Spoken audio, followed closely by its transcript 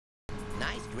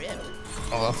Nice grip.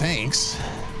 Oh, thanks.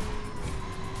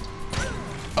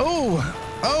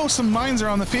 Oh, some mines are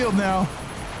on the field now.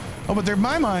 Oh, but they're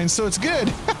my mines, so it's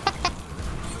good.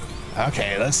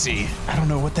 Okay, let's see. I don't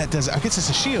know what that does. I guess it's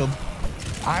a shield.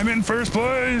 I'm in first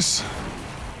place.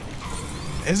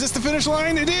 Is this the finish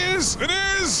line? It is. It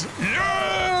is.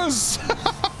 Yes.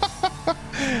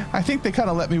 I think they kind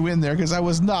of let me win there because I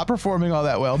was not performing all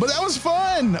that well, but that was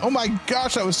fun. Oh my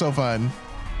gosh, that was so fun.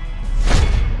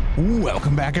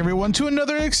 Welcome back, everyone, to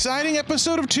another exciting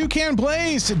episode of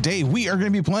ToucanPlays. Today, we are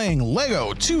going to be playing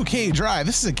Lego 2K Drive.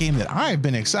 This is a game that I've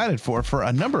been excited for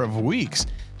a number of weeks.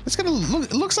 It's gonna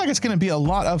it looks like it's gonna be a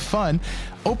lot of fun.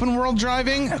 Open world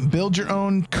driving, build your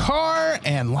own car,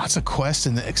 and lots of quests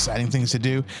and exciting things to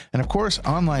do. And of course,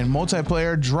 online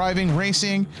multiplayer, driving,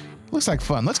 racing. Looks like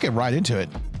fun. Let's get right into it.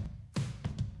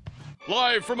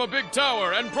 Live from a big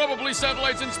tower and probably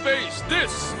satellites in space,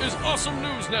 this is Awesome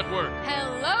News Network.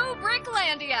 Hello,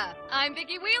 Bricklandia. I'm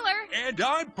Vicki Wheeler. And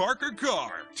I'm Parker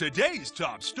Carr. Today's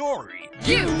top story.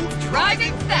 You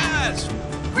driving fast.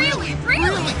 Really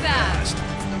fast.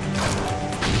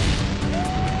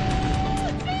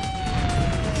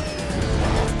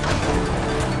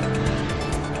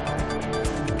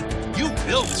 You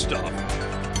build stuff.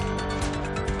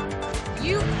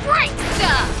 You break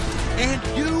stuff. And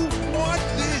you want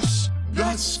this.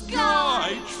 The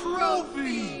Sky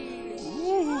Trophy.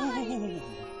 Ooh.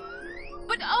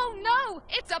 But oh no,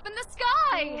 it's up in the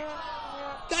sky.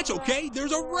 That's okay.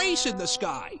 There's a race in the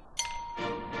sky.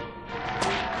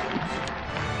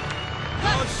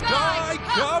 The Sky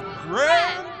Cup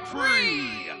Grand Prix.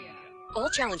 All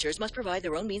challengers must provide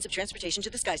their own means of transportation to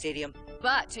the Sky Stadium.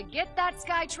 But to get that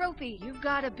Sky Trophy, you've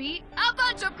got to beat a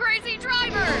bunch of crazy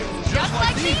drivers. Just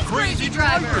like these crazy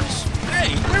drivers.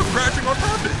 Hey, they're crashing on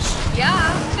purpose.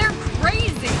 Yeah, they're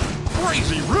crazy.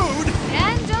 Crazy rude.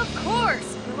 And of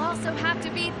course, you'll also have to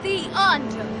beat the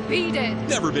undefeated.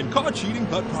 Never been caught cheating,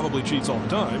 but probably cheats all the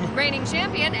time. Reigning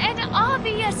champion and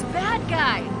obvious bad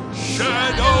guy.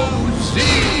 Shadow Z.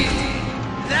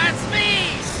 That's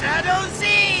me, Shadow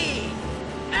Z!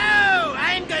 Oh,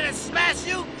 I'm gonna smash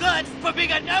you good for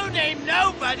being a no-name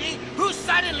nobody who's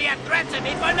suddenly a threat to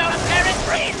me for no apparent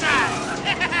reason!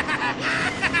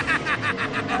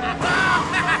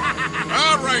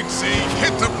 All right, Z,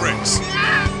 hit the bricks.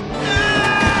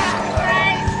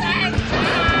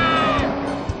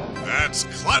 That's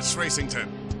Clutch Racington,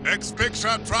 ex-big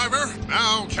shot driver,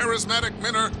 now charismatic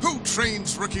winner who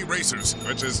trains rookie racers,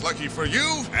 which is lucky for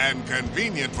you and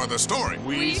convenient for the story.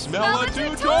 We smell a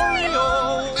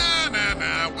tutorial.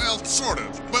 Nah, well, sort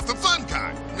of, but the fun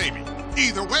kind, maybe.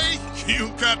 Either way, you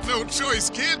got no choice,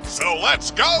 kid, so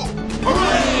let's go!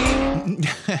 Hooray!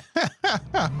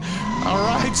 All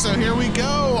right, so here we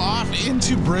go, off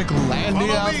into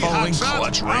Bricklandia, following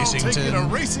Clutch I'll take you to Racington.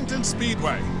 Racington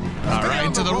Speedway. All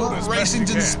right, to the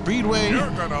Racington Speedway. You're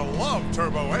gonna love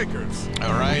Turbo Acres.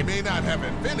 All right. We may not have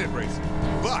invented racing,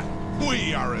 but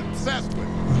we are obsessed with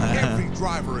it. Every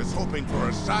driver is hoping for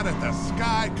a shot at the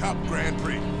Sky Cup Grand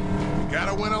Prix. You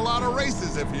gotta win a lot of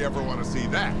races if you ever want to see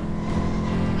that.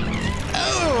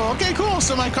 Oh, okay, cool.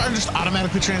 So my car just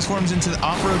automatically transforms into the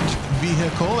off-road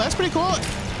vehicle. That's pretty cool.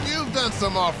 You've done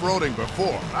some off-roading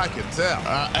before, I can tell.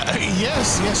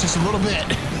 Yes, just a little bit.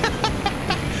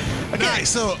 Okay, Nice.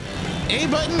 so A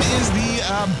button is the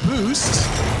boost.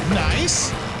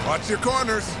 Nice. Watch your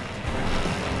corners.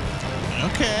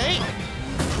 Okay.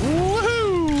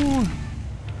 Woohoo!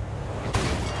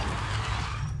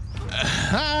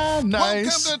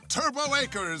 Nice. Welcome to Turbo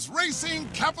Acres, racing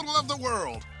capital of the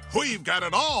world. We've got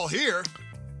it all here.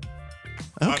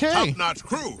 Okay. A top-notch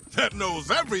crew that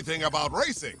knows everything about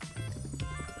racing.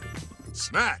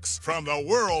 Snacks from the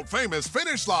world-famous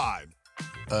finish line.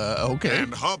 Okay.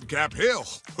 And Hubcap Hill,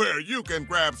 where you can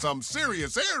grab some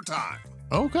serious airtime.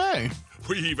 Okay.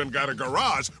 We even got a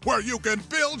garage where you can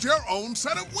build your own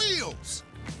set of wheels.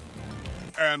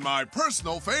 And my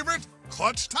personal favorite,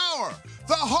 Clutch Tower,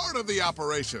 the heart of the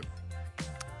operation.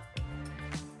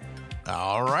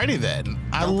 Alrighty then.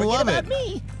 I Don't love forget it. about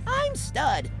me. I'm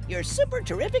Stud, your super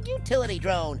terrific utility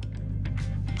drone.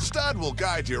 Stud will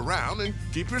guide you around and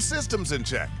keep your systems in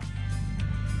check.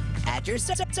 At your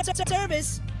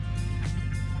service.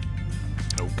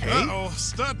 Okay. Uh-oh,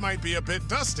 Stud might be a bit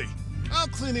dusty. I'll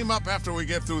clean him up after we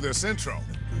get through this intro.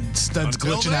 Stud's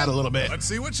Until glitching then, out a little bit. Let's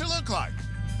see what you look like.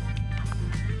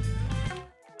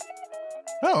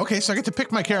 Oh, okay, so I get to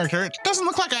pick my character. It doesn't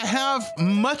look like I have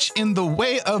much in the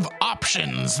way of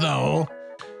options, though.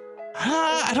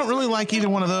 I don't really like either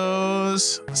one of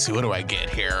those. Let's see, what do I get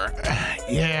here?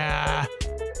 Yeah.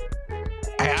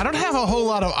 I don't have a whole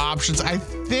lot of options. I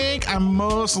think I'm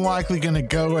most likely gonna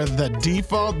go with the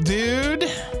default dude.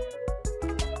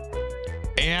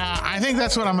 Yeah, I think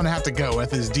that's what I'm gonna have to go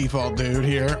with, is default dude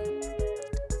here.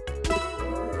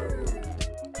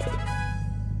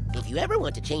 If you ever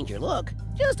want to change your look,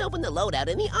 just open the loadout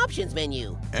in the options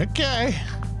menu. Okay.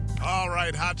 All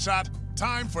right, hotshot.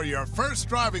 Time for your first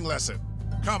driving lesson.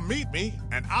 Come meet me,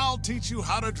 and I'll teach you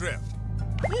how to drift.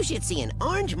 You should see an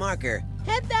orange marker.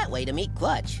 Head that way to meet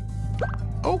Clutch.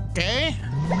 Okay.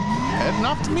 Heading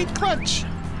off to meet Clutch.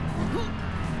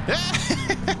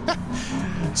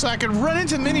 So I can run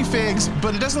into minifigs,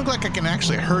 but it doesn't look like I can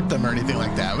actually hurt them or anything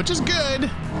like that, which is good.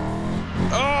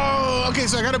 Oh, okay,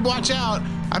 so I gotta watch out.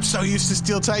 I'm so used to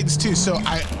Steel Titans too. So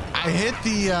I hit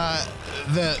the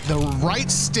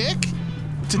right stick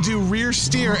to do rear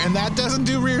steer, and that doesn't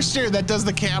do rear steer, that does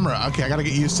the camera. Okay, I gotta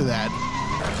get used to that.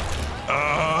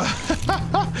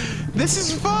 This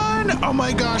is fun. Oh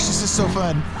my gosh, this is so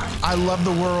fun. I love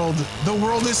the world. The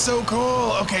world is so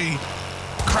cool. Okay,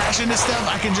 crash into stuff.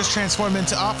 I can just transform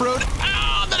into off-road.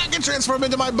 Oh, then I can transform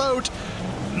into my boat.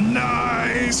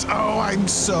 Nice. Oh, I'm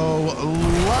so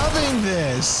loving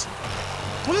this.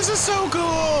 This is so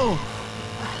cool.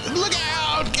 Look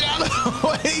out. Get out of the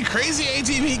way. Crazy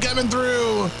ATV coming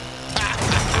through.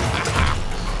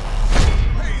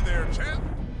 Hey there, champ.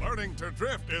 Learning to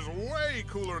drift is way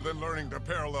cooler than learning to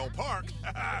parallel park.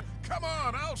 Come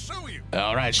on, I'll show you.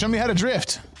 All right, show me how to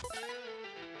drift.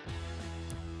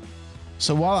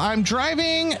 So while I'm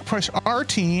driving, press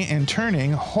RT and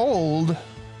turning, hold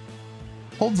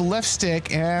the left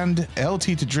stick and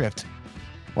LT to drift.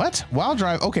 What? While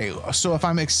drive, okay, so if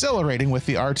I'm accelerating with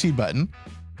the RT button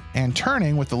and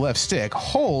turning with the left stick,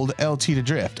 hold LT to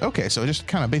drift. Okay, so just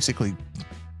kind of basically,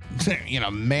 you know,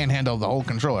 manhandle the whole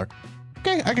controller.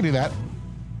 Okay, I can do that.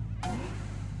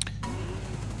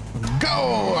 Go!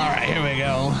 All right, here we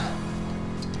go.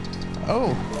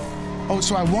 Oh,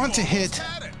 so I want to hit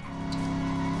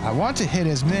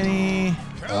as many.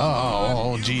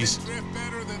 Oh, geez.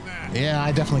 Yeah,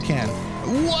 I definitely can.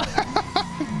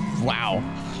 Wow.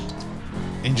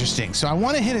 Interesting. So I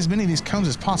want to hit as many of these cones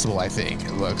as possible, I think.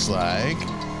 It looks like.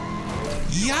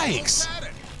 Yikes.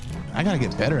 I gotta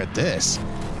get better at this.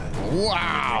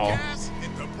 Wow.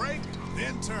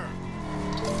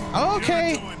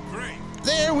 Okay.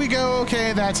 There we go.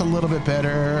 Okay, that's a little bit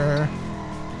better.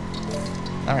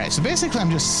 All right, so basically I'm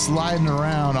just sliding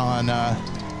around on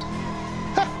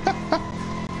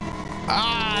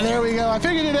there we go. I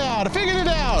figured it out.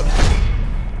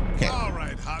 Okay. All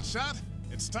right, hotshot.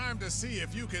 It's time to see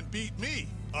if you can beat me,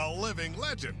 a living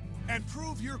legend, and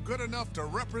prove you're good enough to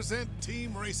represent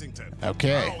Team Racington.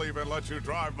 Okay. I'll even let you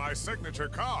drive my signature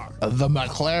car. The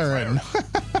McLaren.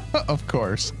 Of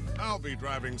course. I'll be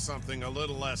driving something a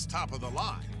little less top of the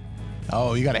line.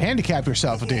 Oh, you got to handicap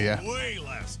yourself, do you? Way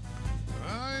less.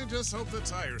 I just hope the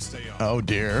tires stay on. Oh,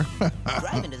 dear.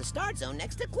 Drive into the start zone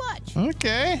next to Clutch.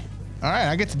 Okay. All right,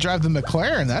 I get to drive the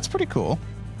McLaren. That's pretty cool.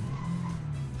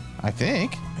 I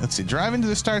think. Let's see. Drive into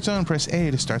the start zone, press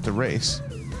A to start the race.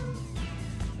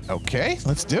 Okay,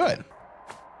 let's do it.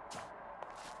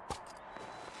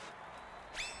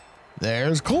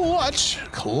 There's Clutch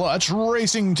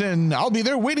Racington. I'll be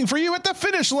there waiting for you at the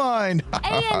finish line.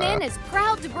 ANN is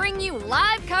proud to bring you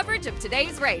live coverage of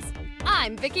today's race.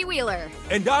 I'm Vicki Wheeler.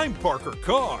 And I'm Parker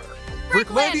Carr.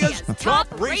 Bricklandia's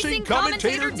top racing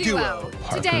commentator duo.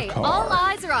 Today, Carr. all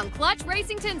eyes are on Clutch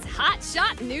Racington's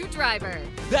hotshot new driver.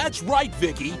 That's right,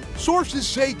 Vicky. Sources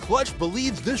say Clutch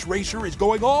believes this racer is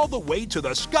going all the way to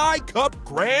the Sky Cup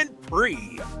Grand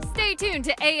Prix. Stay tuned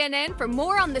to ANN for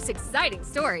more on this exciting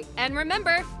story. And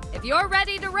remember, if you're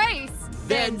ready to race,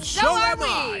 then so are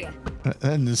we.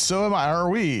 And so am I. Are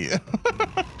we?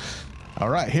 All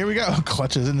right, here we go.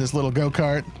 Clutch is in this little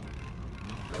go-kart.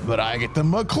 But I get the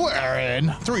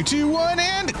McLaren. 3, 2, 1,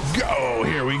 and go.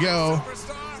 Here we go.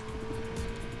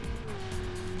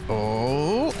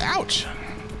 Oh, ouch.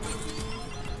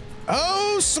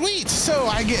 Oh, sweet. So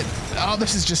I get, oh,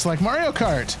 this is just like Mario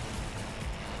Kart.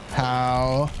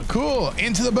 How cool.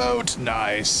 Into the boat.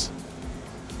 Nice.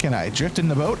 Can I drift in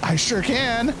the boat? I sure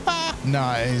can. Ha,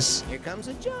 nice. Here comes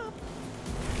a jump.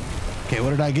 Okay,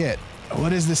 what did I get?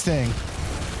 What is this thing?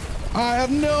 I have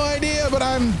no idea, but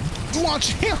I'm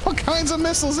launching all kinds of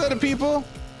missiles at people.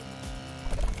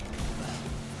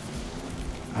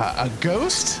 A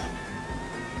ghost?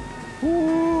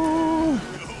 Ooh.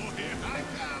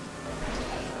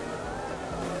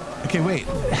 Okay, wait.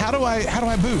 How do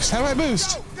I boost? How do I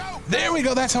boost? There we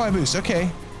go. That's how I boost. Okay.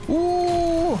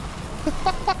 Ooh.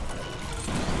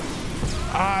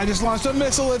 I just launched a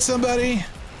missile at somebody.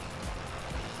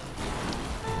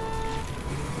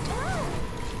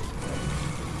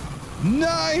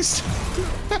 Nice.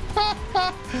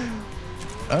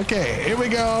 Okay, here we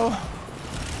go.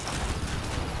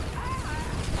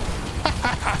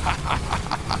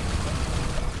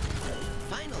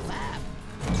 Final lap.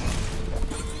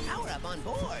 Power up on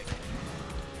board.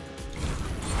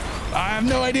 I have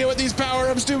no idea what these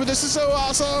power-ups do, but this is so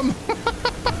awesome.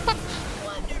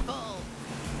 Wonderful.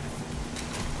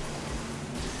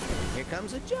 Here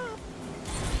comes a jump.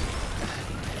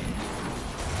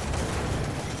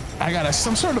 I got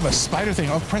some sort of a spider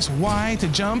thing. I'll press Y to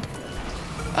jump.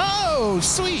 Oh,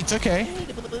 sweet. Okay. You need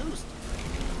to put the boost.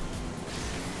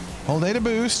 Hold A to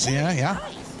boost. Yeah, yeah.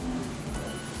 Nice.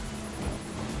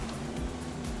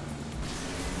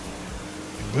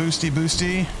 Boosty,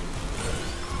 boosty.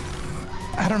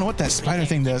 I don't know what that spider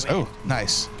thing does. Oh,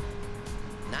 nice.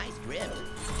 Nice drift.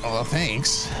 Oh, well,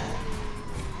 thanks.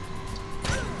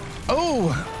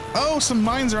 Oh, some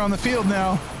mines are on the field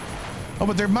now. Oh,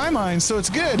 but they're my mines, so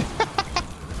it's good.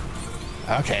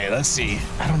 Okay, let's see.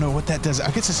 I don't know what that does.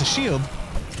 I guess it's a shield.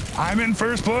 I'm in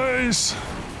first place.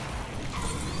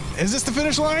 Is this the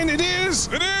finish line? It is.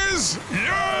 It is.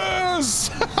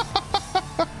 Yes.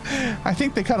 I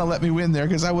think they kind of let me win there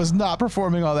because I was not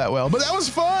performing all that well, but that was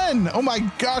fun. Oh my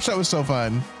gosh, that was so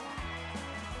fun.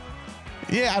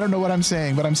 Yeah, I don't know what I'm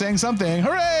saying, but I'm saying something.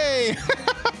 Hooray!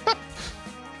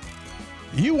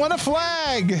 You won a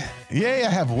flag. Yay, I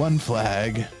have one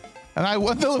flag. And I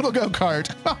won the little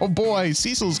go-kart. Oh boy,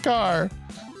 Cecil's car.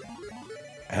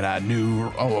 And I knew,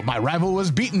 oh, my rival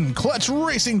was beaten. Clutch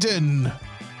Racington.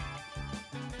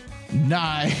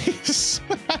 Nice.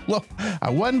 Well, I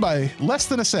won by less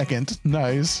than a second.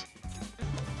 Nice.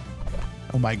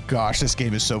 Oh my gosh, this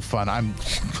game is so fun.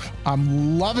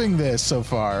 I'm loving this so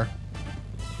far.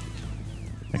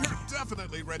 You're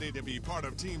definitely ready to be part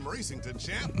of Team Racington,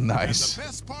 champ. Nice. And the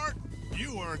best part,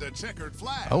 you earned a checkered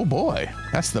flag. Oh boy,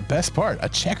 that's the best part, a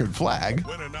checkered flag.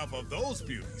 Win enough of those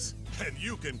beauties, and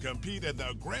you can compete in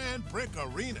the Grand Brick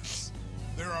Arenas.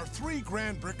 There are 3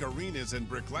 Grand Brick Arenas in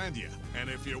Bricklandia, and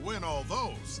if you win all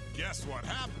those, guess what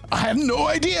happens? I have no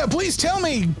idea. Please tell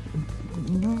me.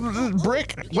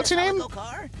 Brick, what's your name?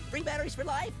 Car, free batteries for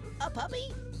life, a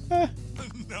puppy.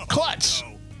 No, Clutch.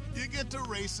 no. You get to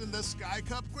race in the Sky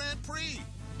Cup Grand Prix.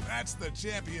 That's the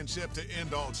championship to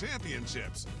end all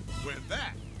championships. Win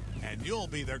that, and you'll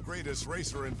be the greatest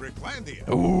racer in Bricklandia.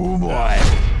 Oh boy.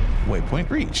 Waypoint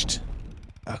reached.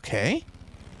 Okay.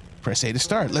 Press A to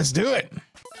start. Let's do it.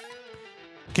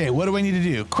 Okay, what do I need to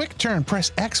do? Quick turn.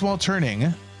 Press X while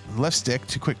turning. Left stick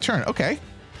to quick turn. Okay.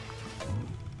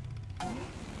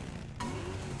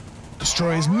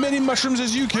 Destroy as many mushrooms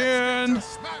as you can.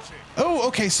 Oh,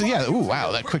 okay. So yeah. Oh,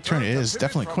 wow. That quick turn is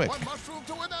definitely quick.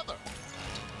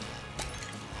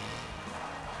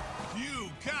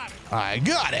 You got it. I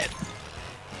got it.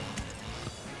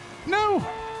 No.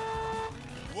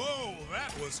 Whoa,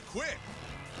 that was quick.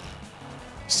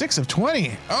 6 of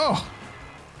 20. Oh.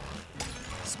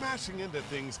 Smashing into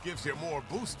things gives you more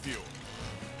boost fuel.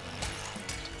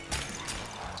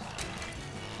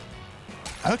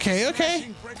 Okay, okay.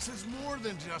 Smashing bricks is more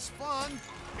than just fun.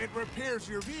 It repairs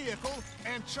your vehicle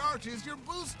and charges your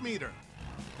boost meter.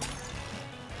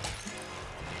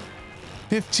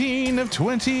 15 of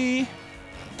 20.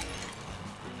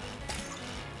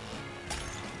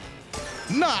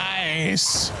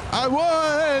 Nice. I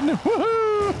won. Woohoo.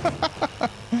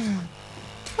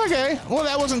 Okay, well,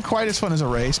 that wasn't quite as fun as a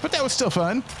race, but that was still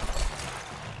fun.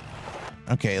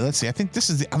 Okay, let's see. I think this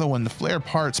is the other one, the Flare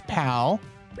Parts Pal.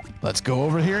 Let's go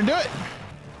over here and do it.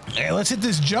 Okay, let's hit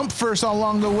this jump first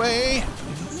along the way.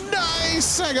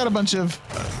 Nice. I got a bunch of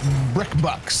brick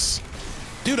bucks.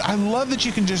 Dude, I love that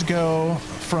you can just go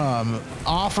from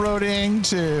off-roading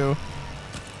to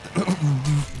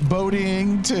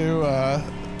boating to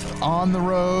on the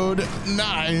road.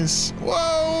 Nice.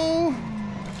 Whoa.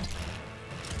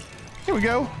 Here we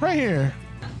go, right here.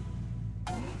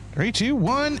 3, 2,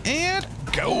 1, and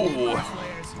go.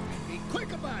 Be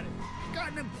quick about it.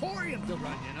 Got an emporium to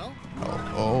run, you know.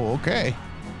 Oh, okay.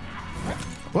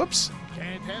 Whoops.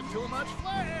 Can't have too much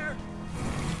flair.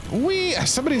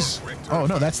 Somebody's. Oh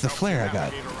no, that's the flare I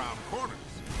got.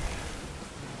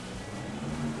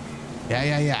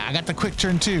 Yeah. I got the quick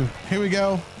turn too. Here we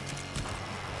go.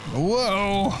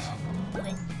 Whoa.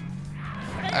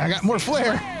 I got more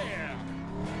flare.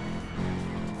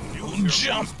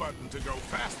 Jump button to go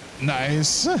faster.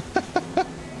 Nice.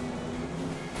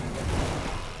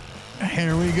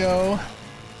 Here we go.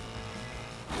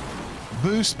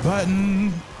 Boost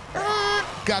button.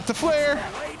 Got the flare.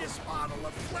 Latest model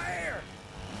of flair.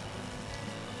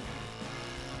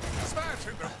 Smash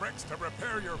into bricks to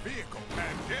repair your vehicle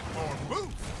and get more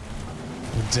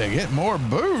boost. To get more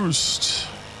boost.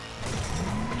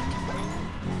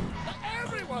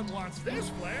 one wants this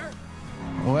flare.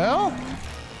 Well,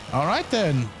 all right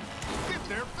then. Get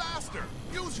there faster.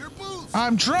 Use your boost.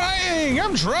 I'm trying.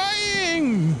 I'm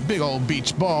trying. Big old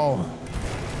beach ball.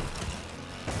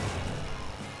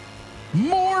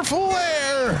 More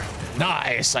flare.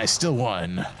 Nice. I still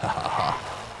won.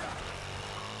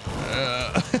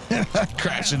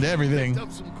 Crashed into everything. Picked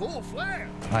up some cool flare.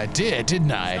 I did,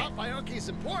 didn't I? Stop by Unky's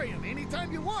Emporium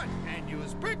anytime you want and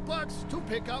use brick bucks to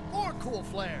pick up more cool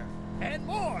flare and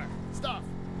more stuff.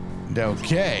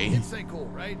 Okay. Kids say cool,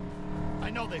 right? I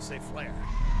know they say flare.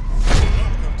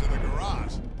 Welcome to the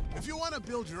garage. If you want to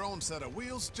build your own set of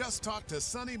wheels, just talk to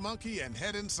Sunny Monkey and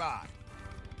head inside.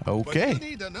 Okay. But you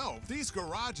need to know, these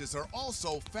garages are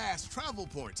also fast travel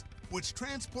points, which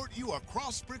transport you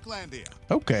across Bricklandia.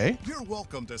 Okay. You're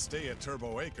welcome to stay at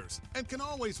Turbo Acres and can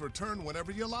always return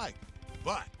whenever you like.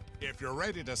 But if you're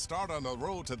ready to start on the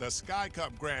road to the Sky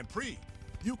Cup Grand Prix,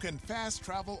 you can fast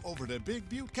travel over to Big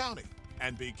Butte County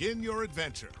and begin your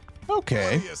adventure.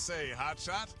 Okay. What do you say,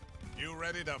 Hotshot? You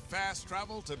ready to fast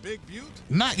travel to Big Butte?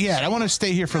 Not yet. I want to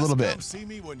stay here for a little bit. Come see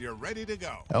me when you're ready to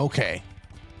go. Okay.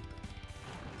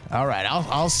 All right,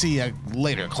 I'll see you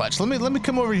later, Clutch. Let me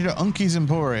come over here to Unky's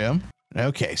Emporium.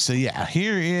 Okay, so yeah,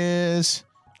 here is.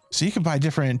 So you can buy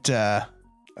different.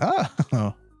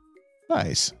 Oh,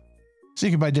 nice. So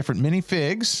you can buy different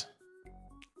minifigs.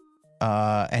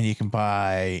 And you can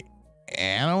buy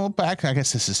animal pack. I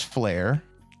guess this is flare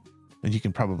that you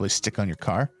can probably stick on your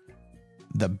car.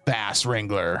 The Bass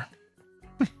Wrangler.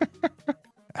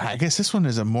 I guess this one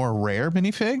is a more rare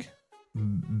minifig.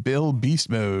 Bill Beast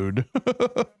Mode.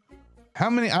 How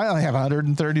many? I only have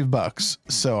 130 bucks,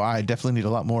 so I definitely need a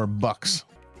lot more bucks.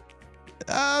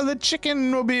 The chicken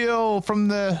mobile from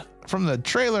the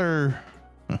trailer.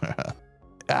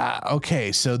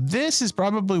 Okay, so this is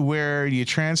probably where you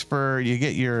transfer. You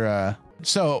get your.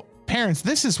 So parents,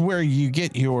 this is where you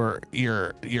get your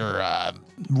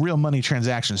real money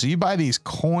transactions. So you buy these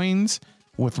coins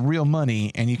with real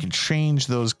money, and you can change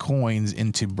those coins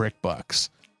into brick bucks.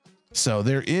 So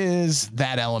there is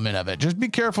that element of it. Just be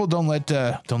careful. Don't let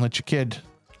your kid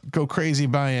go crazy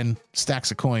buying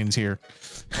stacks of coins here.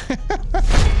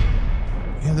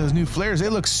 Yeah, those new flares, they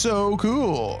look so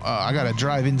cool. I gotta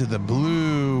drive into the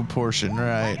blue portion,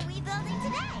 right? What are we building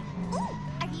today? Ooh,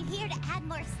 are you here to add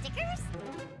more stickers?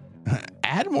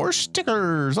 Add more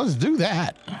stickers. Let's do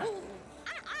that.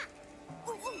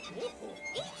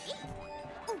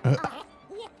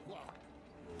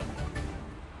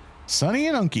 Sunny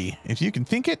and Unky, if you can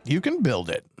think it, you can build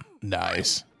it.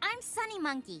 Nice. I'm Sunny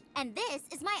Monkey, and this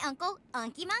is my uncle,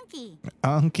 Unky Monkey.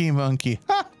 Unky Monkey.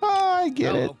 Ha ha, I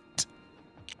get it.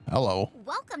 Hello.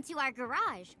 Welcome to our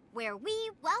garage, where we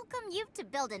welcome you to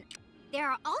build an... There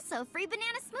are also free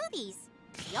banana smoothies.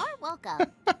 You're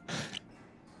welcome.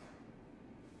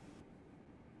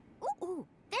 Ooh,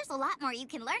 there's a lot more you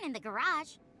can learn in the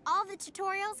garage. All the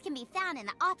tutorials can be found in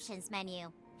the options menu.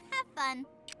 Have fun.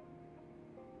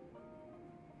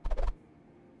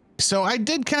 So I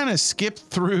did kind of skip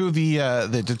through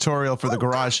the tutorial for the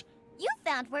garage. You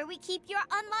found where we keep your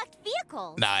unlocked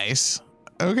vehicles. Nice.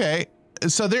 Okay.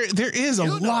 So there is a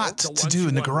lot to do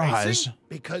in the garage.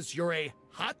 Because you're a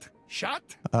hot shot.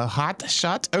 A hot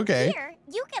shot? Okay. Here,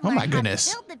 you can oh my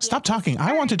goodness. Stop talking.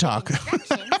 I want to talk.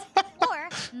 Or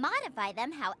modify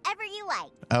them however you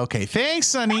like. Okay. Thanks,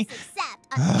 Sunny.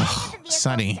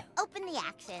 Sunny. Open the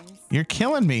actions. You're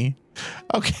killing me.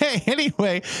 Okay.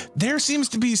 Anyway, there seems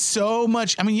to be so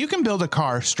much. I mean, you can build a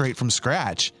car straight from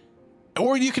scratch.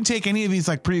 Or you can take any of these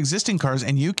like pre-existing cars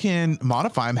and you can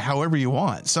modify them however you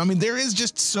want. So, I mean, there is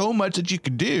just so much that you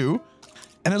could do.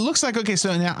 And it looks like, okay,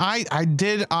 so now I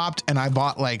did opt and I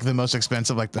bought like the most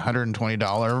expensive, like the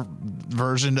 $120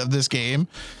 version of this game.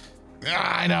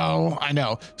 I know.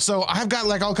 So I've got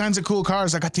like all kinds of cool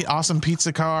cars. I got the awesome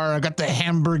pizza car. I got the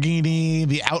Lamborghini,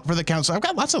 the Out for the Count. So I've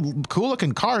got lots of cool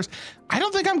looking cars. I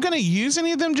don't think I'm going to use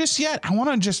any of them just yet. I want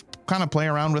to just kind of play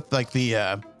around with like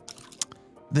the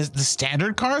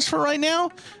standard cars for right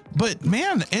now. But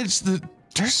man, there's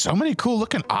so many cool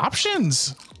looking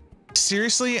options.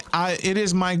 Seriously, it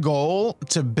is my goal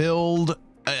to build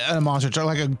a monster truck,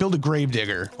 like build a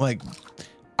gravedigger. Like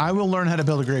I will learn how to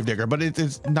build a gravedigger, but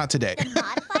it's not today. The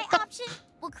modify option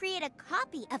will create a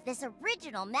copy of this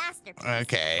original masterpiece.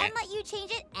 Okay. And let you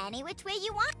change it any which way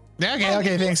you want.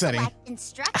 Okay, thanks, Sunny.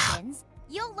 Instructions.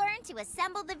 You'll learn to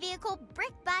assemble the vehicle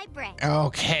brick by brick.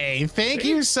 Okay, thank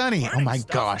you, Sunny. Oh my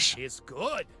gosh. It's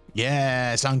good.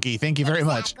 Yes, Unky, thank you very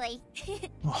much.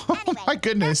 Oh Anyway, my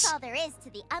goodness. That's all there is to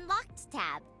the unlocked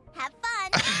tab. Have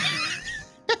fun.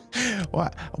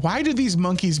 Why do these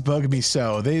monkeys bug me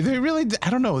so? They really, I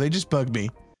don't know, they just bug me.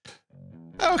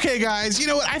 Okay, guys, you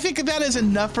know what? I think that is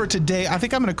enough for today. I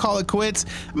think I'm going to call it quits.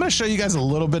 I'm going to show you guys a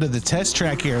little bit of the test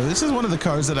track here. This is one of the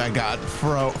cars that I got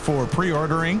for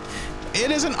pre-ordering.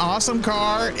 It is an awesome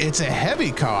car. It's a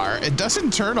heavy car. It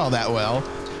doesn't turn all that well,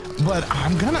 but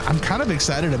I'm kind of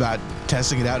excited about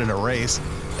testing it out in a race.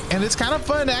 And it's kind of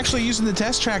fun actually using the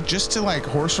test track just to like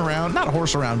horse around, not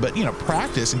horse around, but you know,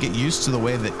 practice and get used to the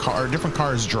way that different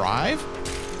cars drive.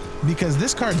 Because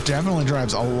this car definitely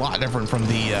drives a lot different from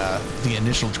the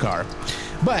initial car.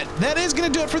 But that is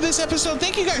going to do it for this episode.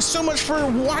 Thank you guys so much for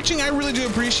watching. I really do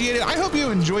appreciate it. I hope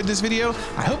you enjoyed this video.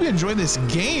 I hope you enjoyed this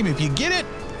game. If you get it,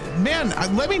 man,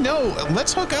 let me know.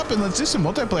 Let's hook up and let's do some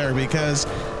multiplayer because,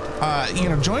 you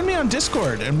know, join me on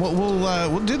Discord and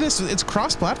we'll do this. It's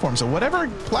cross-platform, so whatever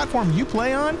platform you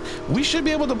play on, we should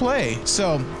be able to play.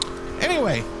 So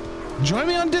anyway, join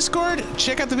me on Discord.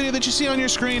 Check out the video that you see on your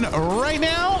screen right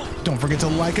now. Don't forget to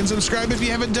like and subscribe if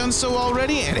you haven't done so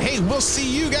already. And hey, we'll see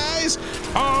you guys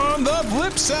on the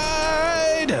flip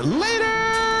side.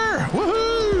 Later.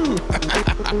 Woohoo.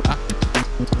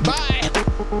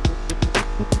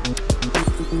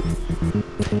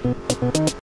 Bye.